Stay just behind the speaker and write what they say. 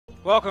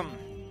Welcome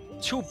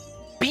to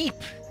Beep!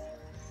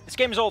 This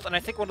game is old, and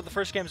I think one of the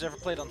first games I ever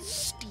played on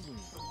Steam.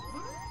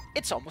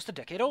 It's almost a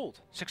decade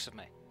old. 6th of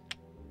May.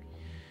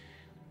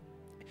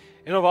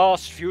 In the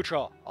vast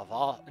future of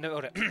our...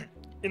 No,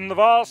 in the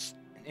vast...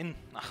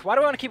 Why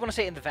do I want to keep wanting to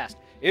say in the vast?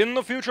 In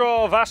the future,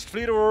 a vast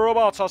fleet of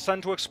robots are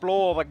sent to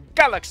explore the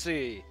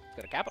galaxy. It's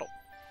got a capital.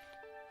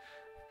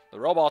 The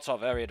robots are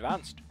very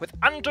advanced, with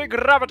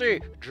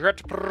anti-gravity,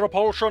 jet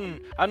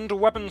propulsion, and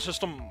weapon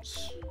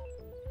systems.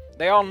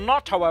 They are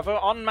not, however,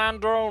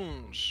 unmanned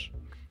drones.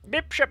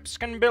 Beep ships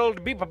can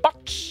build beep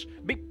bots.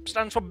 Beep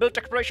stands for Built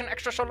Exploration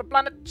Extrasolar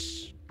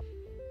Planets.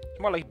 It's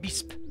more like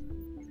BEESP.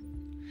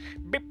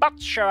 Beep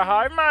bots share a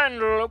hive mind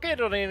located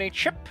on any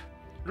chip.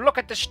 Look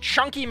at this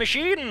chunky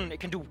machine.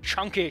 It can do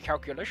chunky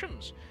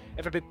calculations.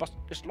 If a beep bot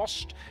is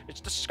lost,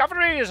 its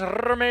discoveries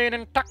remain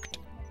intact.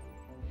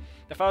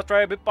 The first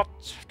try beep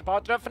bots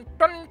departed Earth in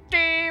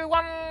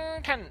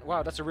 2110.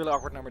 Wow, that's a really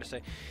awkward number to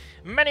say.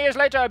 Many years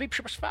later, a beep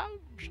ship was found.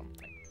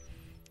 Something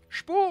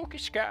spooky,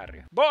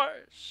 scary.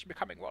 Boys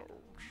becoming wolves.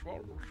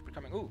 Wolves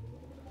becoming... Ooh.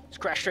 Let's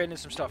crash straight into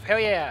some stuff. Hell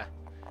yeah.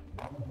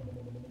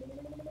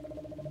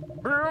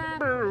 Boom,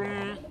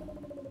 boom.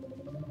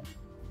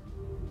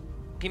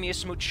 Give me a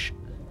smooch.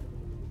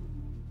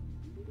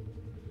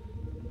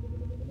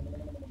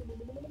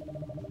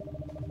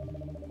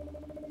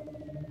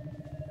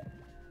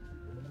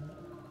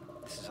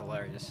 This is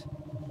hilarious.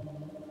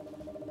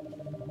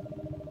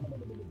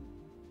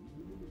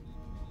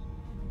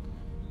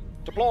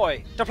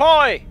 Deploy!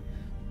 Deploy!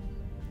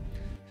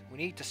 We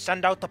need to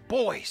send out the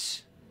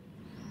boys.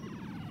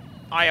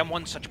 I am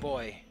one such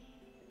boy.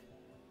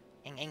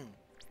 Ing ing.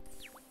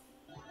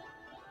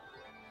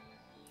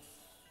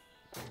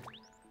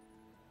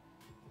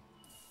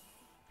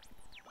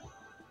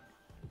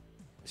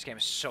 This game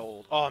is so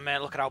old. Oh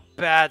man, look at how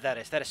bad that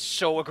is. That is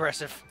so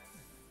aggressive.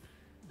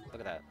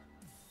 Look at that.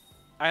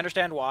 I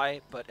understand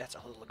why, but that's a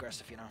little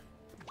aggressive, you know.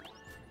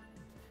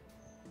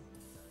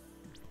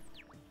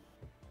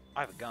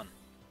 I have a gun.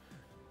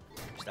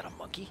 Is that a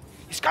monkey?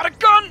 He's got a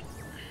gun!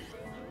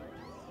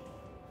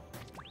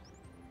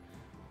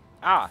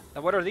 Ah,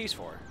 now what are these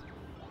for?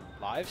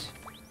 Lives?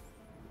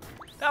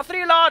 There are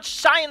 3 large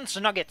science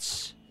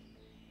nuggets!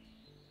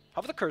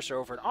 Hover the cursor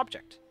over an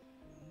object.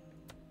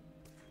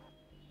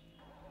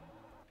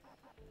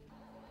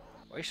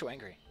 Why are you so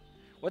angry?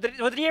 What did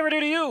he ever do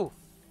to you?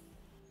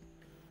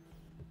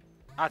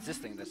 Ah, it's this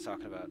thing that's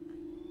talking about.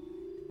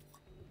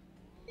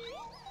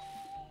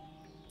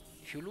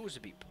 If you lose a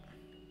beep.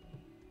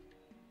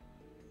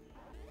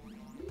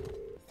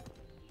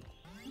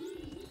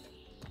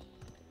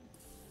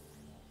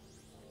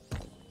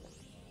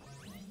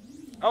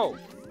 Oh,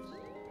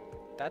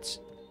 that's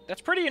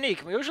pretty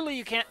unique. Usually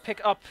you can't pick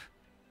up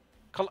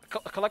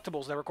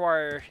collectibles that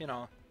require, you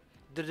know,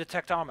 the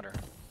detectometer.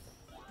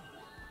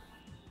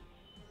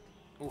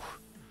 Ooh,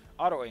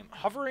 auto aim.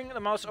 Hovering the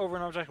mouse over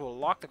an object will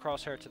lock the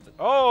crosshair to the...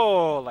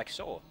 Oh, like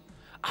so.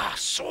 Ah,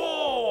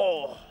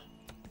 so.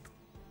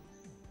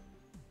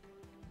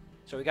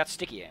 So we got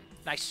sticky aim.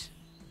 Nice.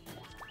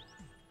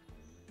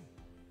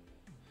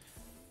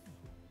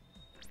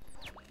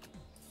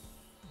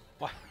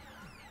 What?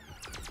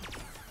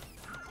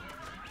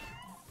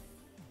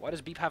 Why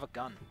does Beep have a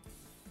gun?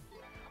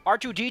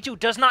 R2-D2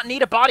 does not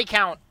need a body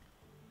count!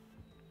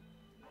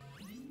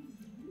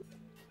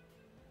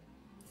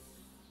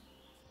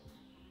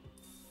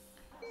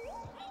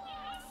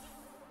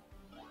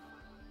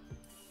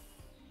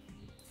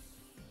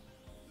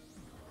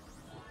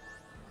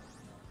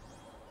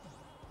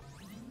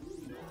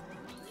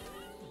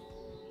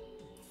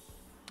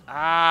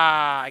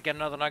 Ah, I get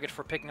another nugget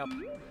for picking up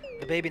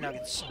the baby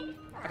nuggets.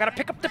 I gotta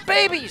pick up the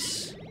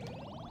babies!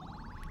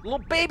 Little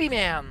baby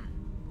man!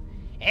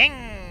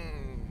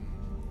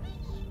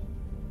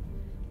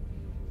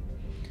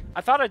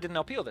 I thought I didn't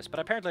LP this, but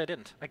apparently I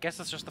didn't. I guess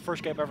that's just the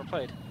first game I ever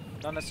played.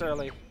 Not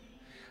necessarily...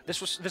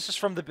 This is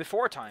from the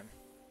before time.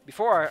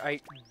 Before I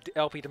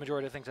LP'd the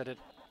majority of the things I did.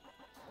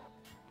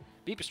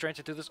 Beep is trained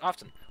to do this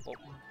often. Well,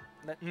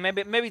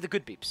 maybe the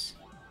good beeps.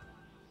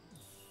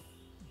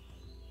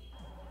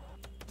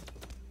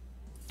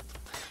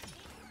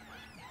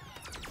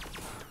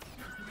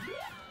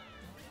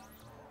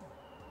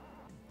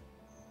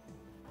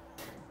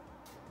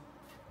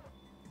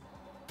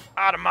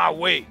 Out of my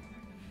way!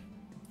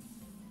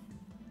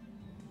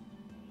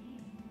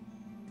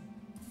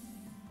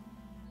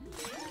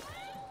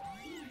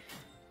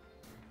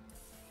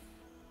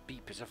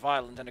 Beep is a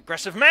violent and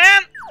aggressive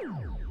man!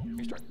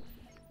 Restart.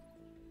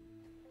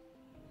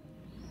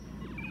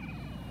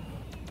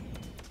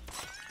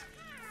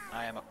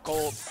 I am a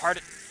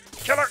cold-hearted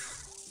killer!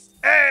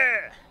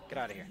 Get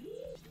out of here.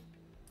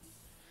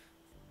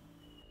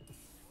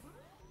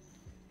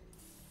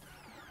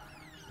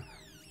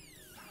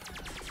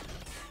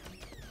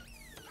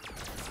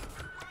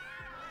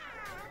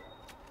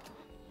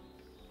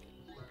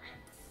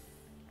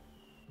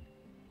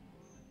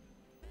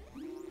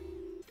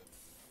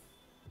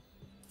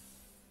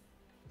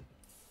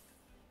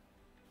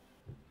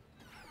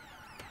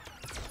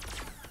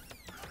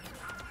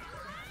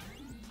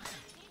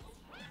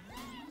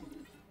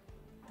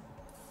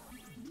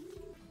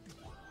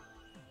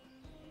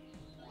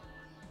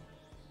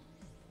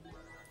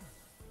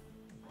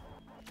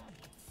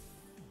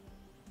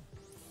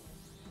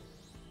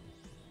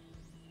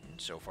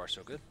 So far,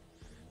 so good.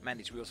 Man,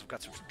 these wheels have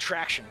got some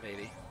traction,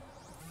 baby.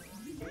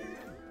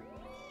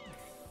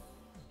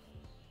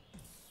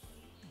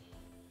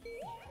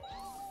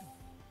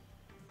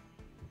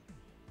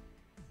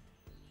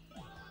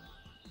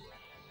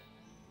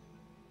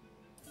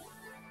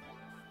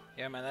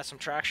 Yeah, man, that's some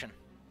traction.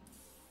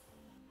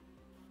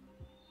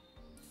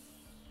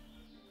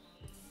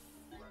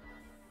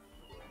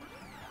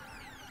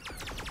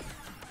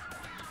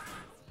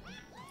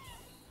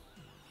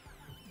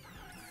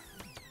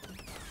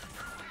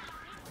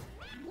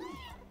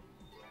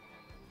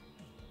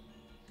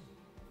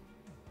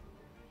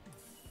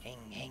 Hing,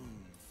 hing.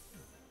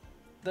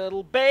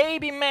 Little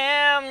baby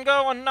man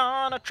going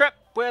on a trip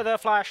with a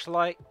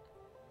flashlight.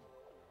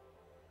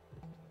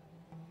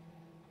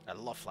 I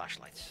love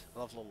flashlights. I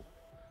love little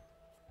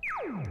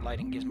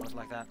lighting gizmos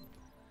like that.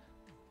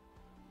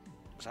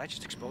 Was I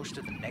just exposed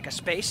to the mega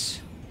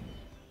space?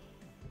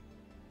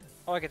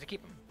 Oh, I get to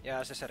keep them. Yeah,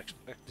 as I said,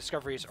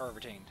 discoveries are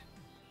retained.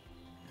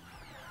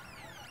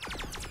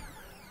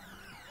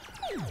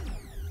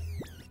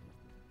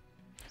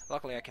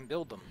 Luckily, I can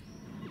build them.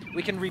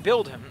 We can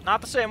rebuild him.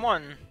 Not the same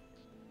one.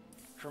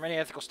 From any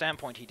ethical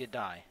standpoint, he did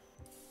die.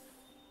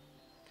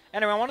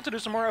 Anyway, I wanted to do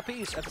some more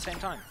LPs at the same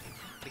time.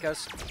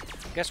 Because,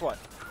 guess what?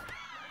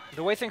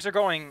 The way things are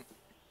going,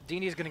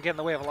 D&D is going to get in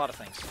the way of a lot of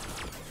things.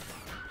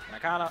 And I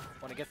kind of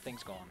want to get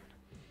things going.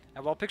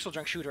 And while Pixel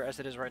Junk Shooter, as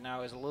it is right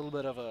now, is a little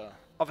bit of a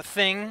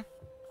thing,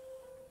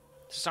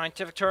 it's a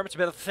scientific term, it's a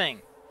bit of a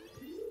thing.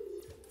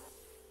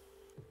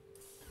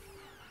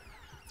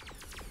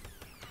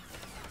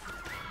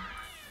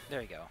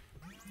 There you go.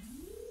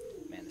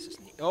 Man, this is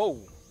neat. Oh!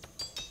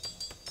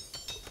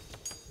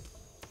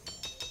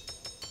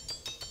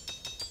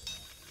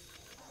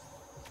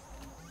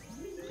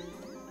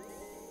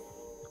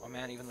 Oh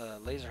man, even the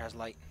laser has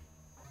light.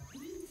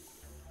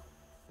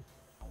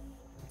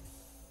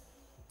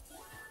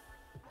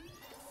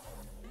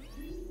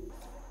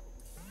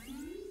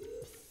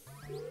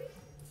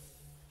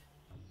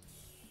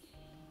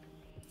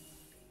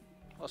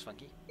 That was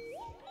funky.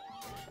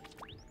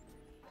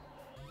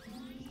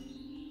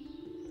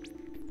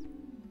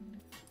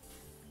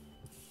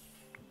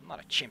 I'm not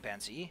a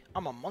chimpanzee,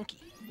 I'm a monkey.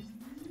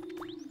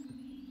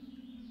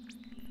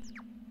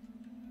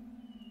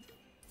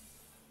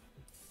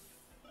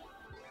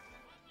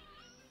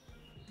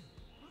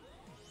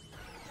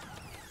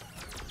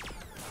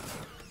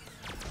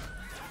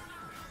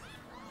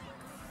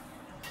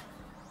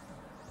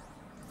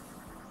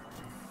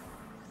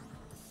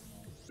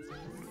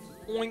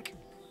 Oink.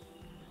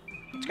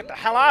 Let's get the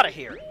hell out of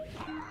here.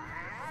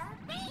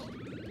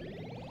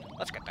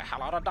 Let's get the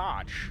hell out of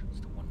Dodge. Let's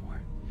do one more.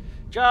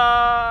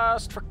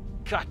 Just for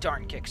god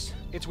darn kicks.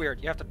 It's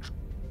weird. You have to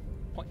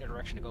point in a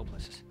direction to go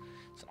places.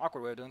 It's an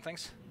awkward way of doing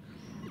things.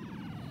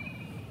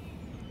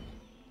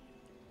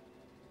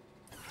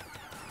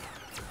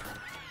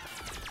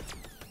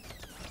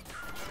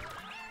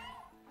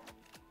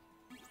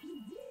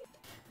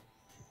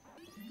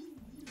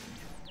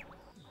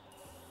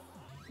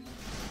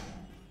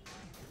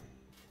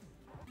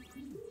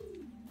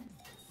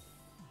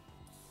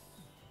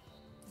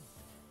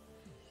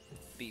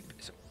 Beep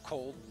is a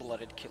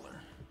cold-blooded killer.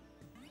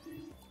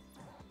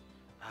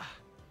 Ah.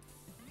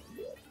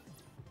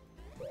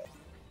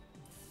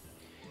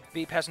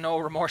 Beep has no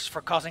remorse for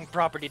causing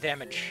property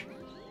damage.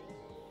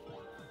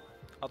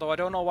 Although I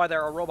don't know why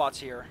there are robots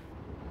here.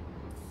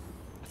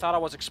 I thought I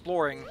was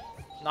exploring,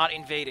 not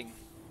invading.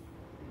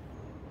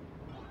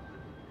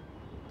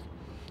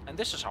 And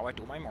this is how I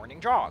do my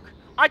morning jog.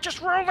 I just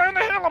roll down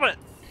the hill of it!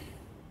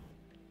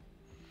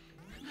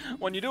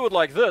 When you do it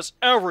like this,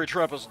 every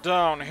trip is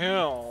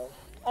downhill.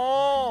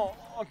 Oh,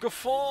 a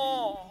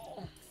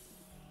guffaw!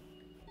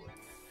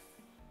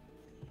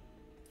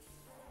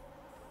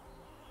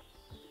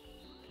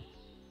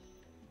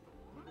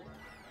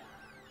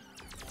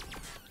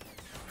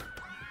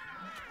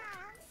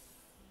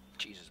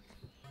 Jesus.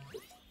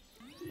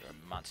 You're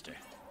a monster.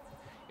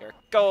 You're a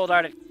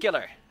cold-hearted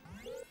killer.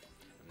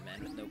 A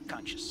man with no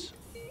conscience.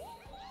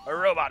 A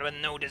robot with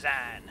no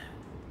design.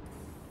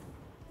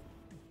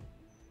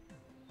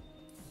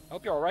 I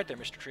hope you're alright there,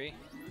 Mr. Tree.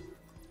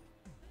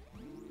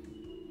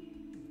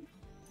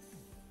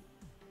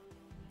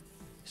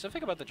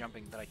 Something about the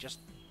jumping that I just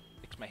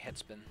makes my head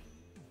spin.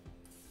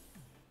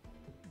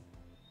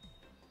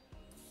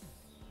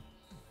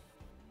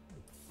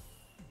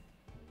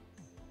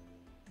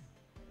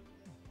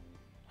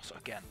 Also,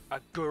 again,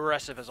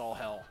 aggressive as all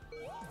hell.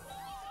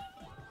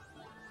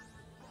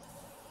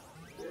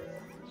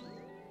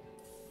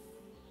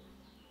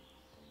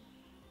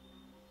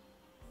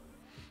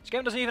 This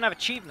game doesn't even have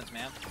achievements,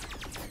 man.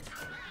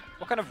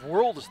 What kind of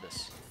world is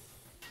this?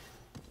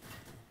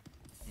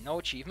 No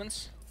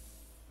achievements?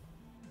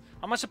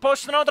 How am I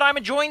supposed to know that I'm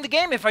enjoying the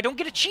game if I don't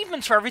get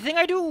achievements for everything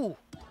I do?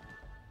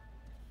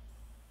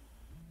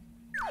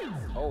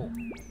 Oh.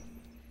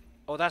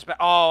 Oh, that's bad.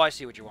 Oh, I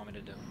see what you want me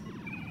to do.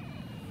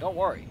 Don't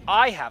worry.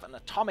 I have an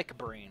atomic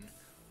brain.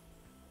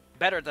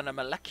 Better than a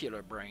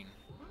molecular brain.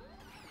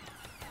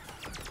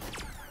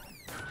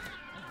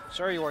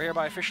 Sir, you are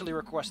hereby officially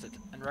requested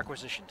and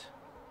requisitioned.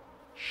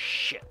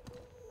 Shit.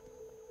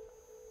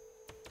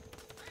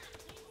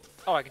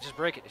 Oh, I can just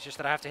break it. It's just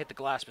that I have to hit the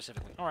glass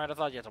specifically. Alright, I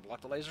thought you had to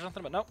block the laser or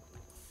something, but nope.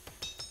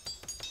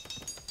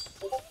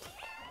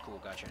 Cool,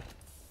 gotcha.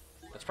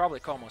 That's probably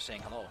Como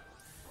saying hello.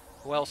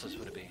 Who else's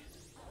would it be?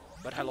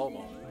 But hello,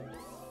 Mo.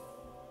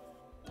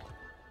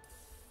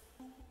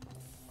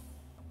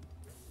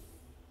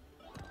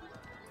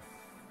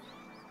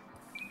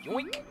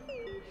 Yoink!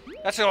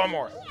 Let's do one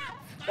more.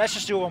 Let's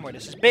just do one more.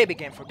 This is baby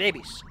game for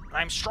babies.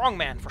 I'm strong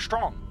man for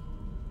strong.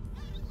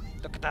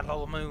 Look at that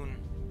little moon.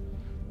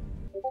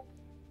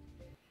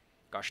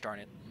 Gosh darn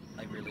it.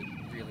 I really,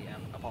 really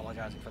am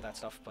apologizing for that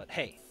stuff, but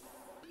hey.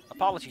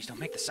 Apologies don't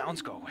make the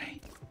sounds go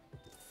away.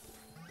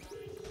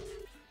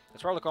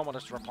 That's probably Como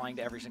just replying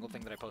to every single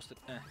thing that I posted.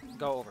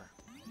 Go over.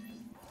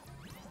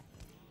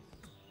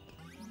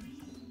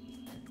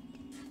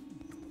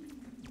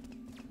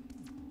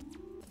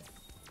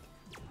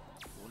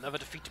 You will never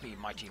defeat me,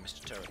 mighty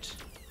Mr. Turret.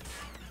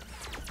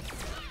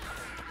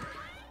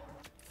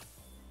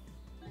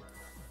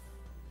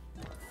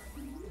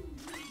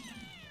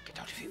 Get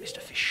out of here, Mr.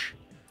 Fish.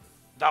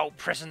 Thou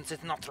presence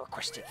is not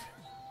requested.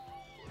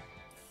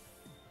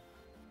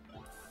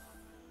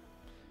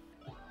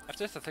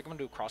 After this, I think I'm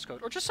gonna do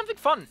crosscode or just something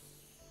fun.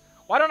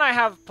 Why don't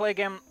I play a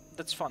game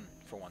that's fun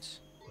for once?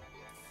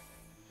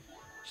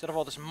 Instead of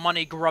all this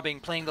money grubbing,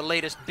 playing the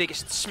latest,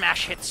 biggest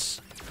smash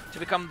hits to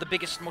become the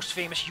biggest, most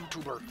famous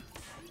YouTuber.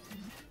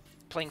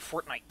 Playing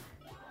Fortnite.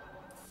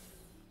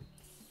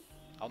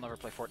 I'll never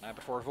play Fortnite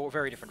before for a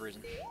very different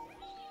reason.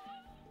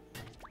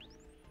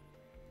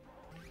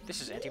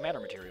 This is antimatter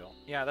material.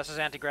 Yeah, this is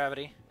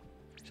anti-gravity.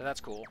 So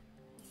that's cool.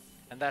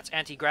 And that's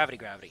anti-gravity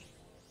gravity.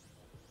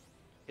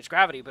 It's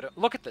gravity, but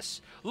look at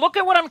this. Look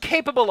at what I'm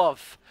capable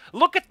of.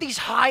 Look at these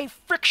high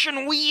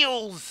friction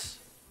wheels.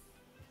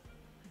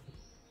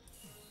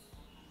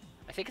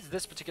 I think it's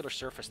this particular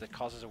surface that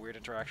causes a weird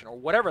interaction, or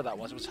whatever that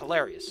was. It was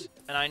hilarious,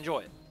 and I enjoy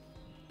it.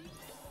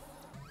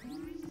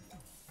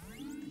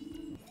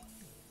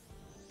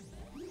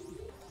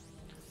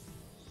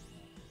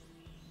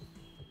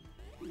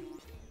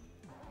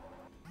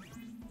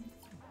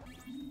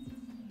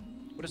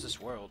 What is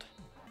this world?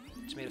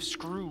 It's made of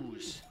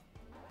screws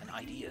and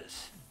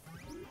ideas.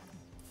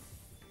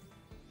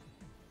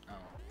 Oh,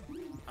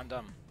 I'm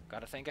dumb.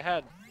 Gotta think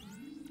ahead.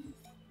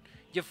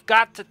 You've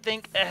got to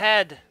think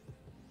ahead.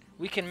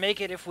 We can make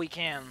it if we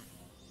can.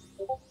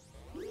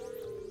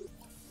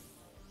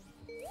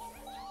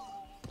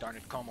 Darn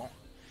it, Como.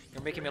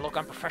 You're making me look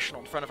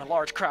unprofessional in front of a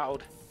large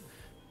crowd.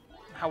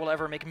 How will I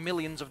ever make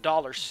millions of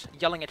dollars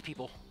yelling at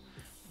people?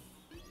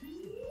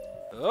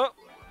 Oh,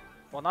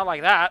 well, not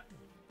like that.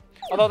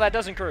 Although that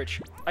does encourage.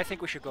 I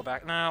think we should go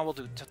back. No, we'll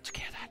take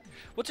care of that.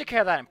 We'll take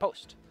care of that in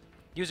post.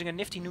 Using a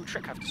nifty new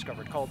trick I've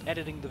discovered called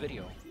editing the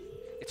video.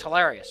 It's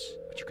hilarious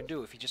what you can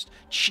do if you just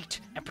cheat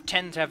and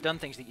pretend to have done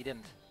things that you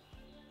didn't.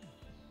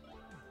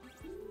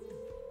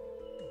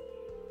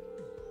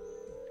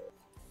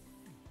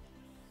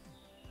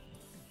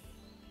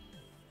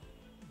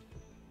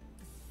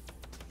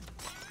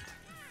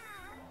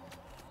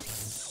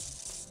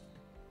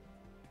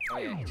 Oh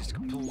yeah, he just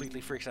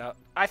completely freaks out.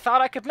 I thought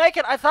I could make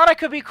it! I thought I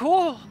could be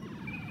cool!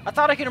 I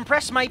thought I could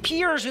impress my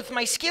peers with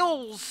my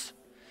skills!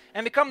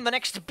 And become the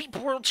next Beep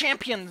World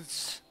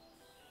Champions!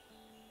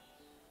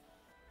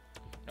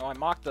 You know, I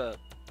mocked the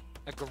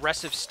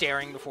aggressive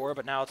staring before,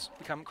 but now it's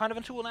become kind of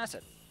a tool and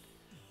asset.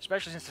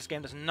 Especially since this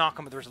game does not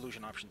come with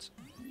resolution options.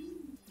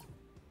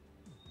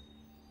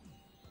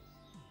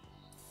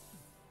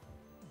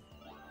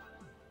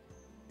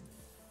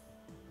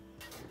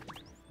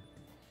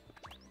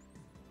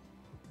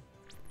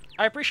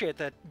 I appreciate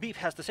that Beep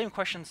has the same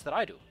questions that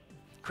I do,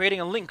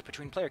 creating a link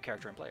between player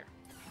character and player.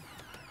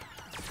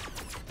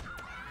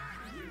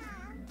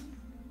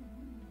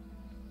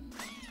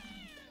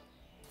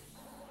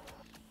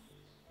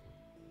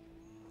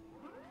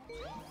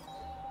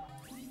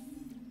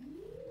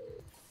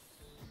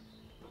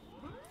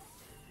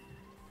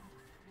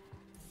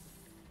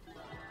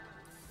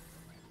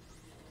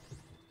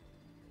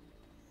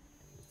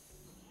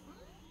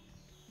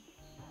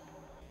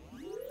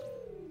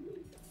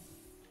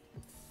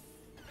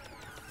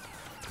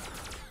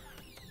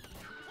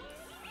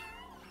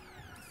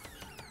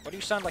 Why do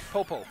you sound like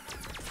Popo?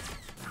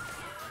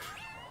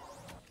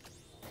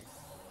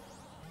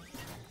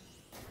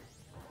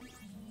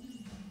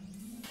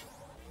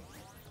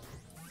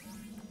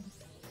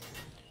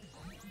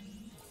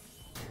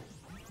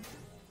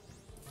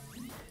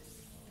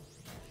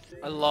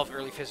 I love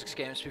early physics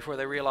games before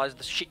they realize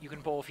the shit you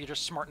can pull if you're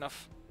just smart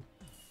enough.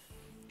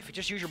 If you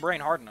just use your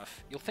brain hard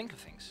enough, you'll think of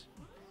things.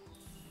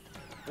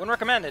 Wouldn't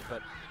recommend it,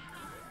 but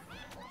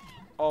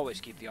always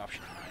keep the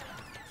option in mind.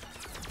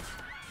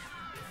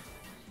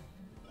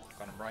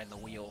 Got him riding the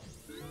wheel.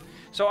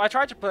 So I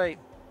tried to play...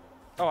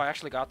 Oh, I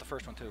actually got the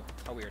first one too.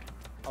 How weird.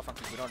 How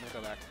funky. We don't need to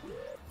go back.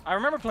 I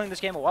remember playing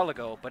this game a while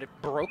ago, but it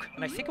broke.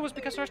 And I think it was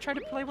because I was trying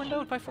to play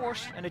Windowed by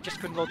force, and it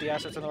just couldn't load the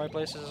assets in the right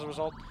places as a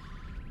result.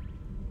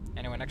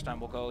 Anyway, next time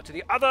we'll go to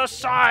the other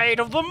side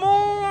of the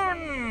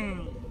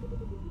moon!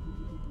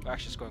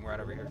 actually just going right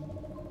over here.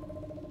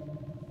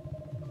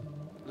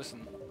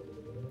 Listen.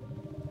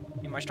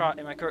 In my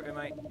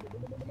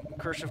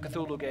Curse of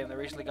Cthulhu game, they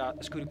recently got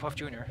a Scooty Puff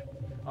Jr.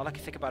 All I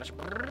can think about is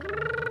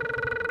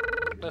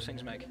those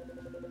things make.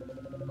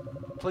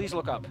 Please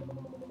look up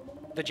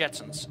the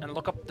Jetsons and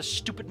look up the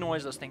stupid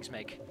noise those things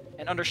make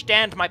and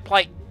understand my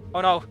plight.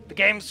 Oh no, the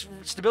game's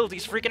stability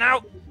is freaking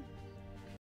out.